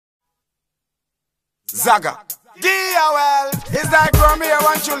Zaga. D-Howell is like Romeo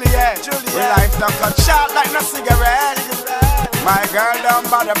and Juliet. We life not cut short like no cigarette. My girl don't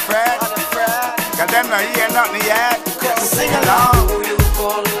bother fret, cause them not hear nothing yet. Sing along. Do you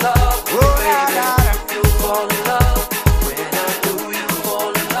fall in love with me, baby? You fall in love. When I do, you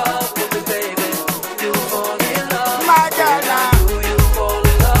fall in love with me, baby. You fall in love. My girl now. Do you fall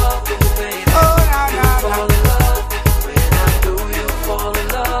in love with me, baby? Oh na na na. Fall in love. When I do, you fall in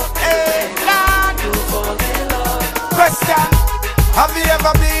love with me, Hey baby. Lord. You fall in love. Question: have you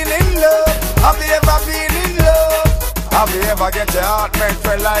ever been in love? Have you ever been in love? Have you ever get your heart made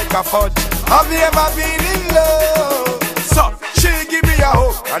feel like a fudge? Have you ever been in love? So, she give me a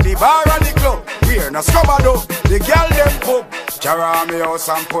hug at the bar and the club. We're no scrubber though, the girl them pub. Jara me house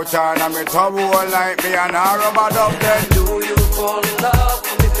and put her in me tub. Whole like me and her rubber dub. Then Do you fall in love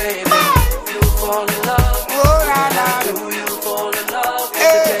with me, baby? You fall in love. oh na na. Do you fall in love with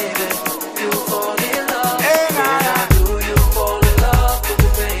Hey. me, baby? You fall in love. Hey na na. Do you fall in love with me,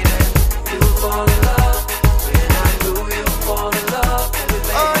 baby? You fall in love. When I do, you fall in love with me,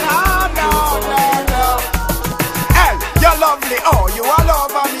 baby. Oh no no no no. L, you're lovely. Oh, you all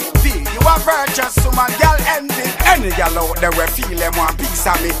over me. V, you are virtuous. So my girl envy. Any girl out there will feel them one piece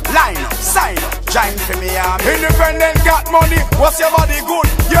of me. Line up, sign up, join for me army. Independent, got money. What's your body good?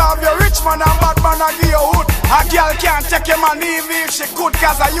 You have your rich man and bad man and give you hood. A girl can't take your man even if she could,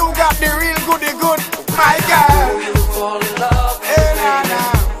 cause you got the real goody good. My Do girl. you fall in love with Hey me, na baby? na.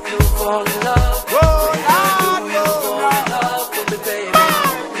 You fall in love. Oh Lord, Do you fall in love with me, baby?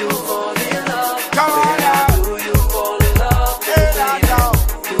 You fall in love. come on now. Do you fall in love with me, Hey na baby? na.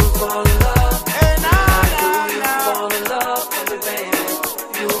 You fall in love. Hey na Do na you na. fall in love with me, baby?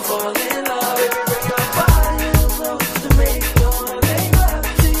 You fall in love. Baby, bring your body close to me. I wanna make love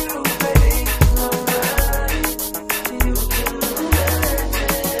to you, baby. Alright. You can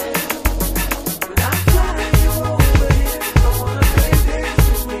imagine. When I fly you over here, I wanna play this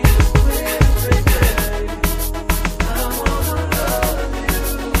with me, baby. I wanna love you.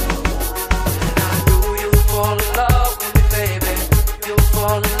 When I do, you fall in love with me, baby. You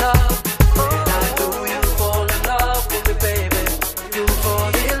fall in love. When I do, you fall in love with me, baby. You fall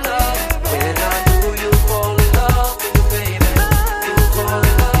in love. When I do, you fall in love with me, baby. You fall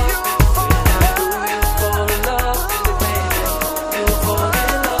in love. When I do, you fall in love with me, baby. You fall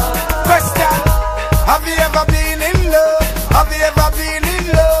in love. Question: have you ever been in love? Have you ever been in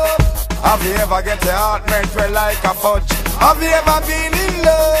love? Have you ever get your heart made feel like a fudge? Have you ever been in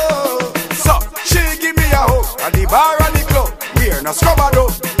love? So, she give me a hug at the bar and the club. We're no scrubber though,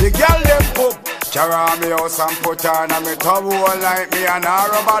 the girl them pub. Jara me house and put her in me tub. Whole like me and her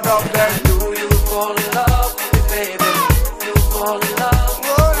rubber dub. Then Do you fall in love with me, baby? You fall in love.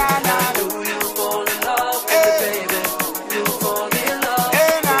 oh na na. Do you fall in love with me, baby? You fall in love.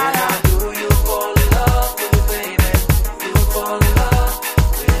 Hey na na. Do you fall in love with me, baby? You fall in love.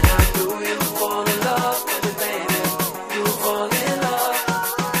 When I do, you fall in love with me, baby. You fall in love.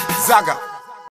 Zaga.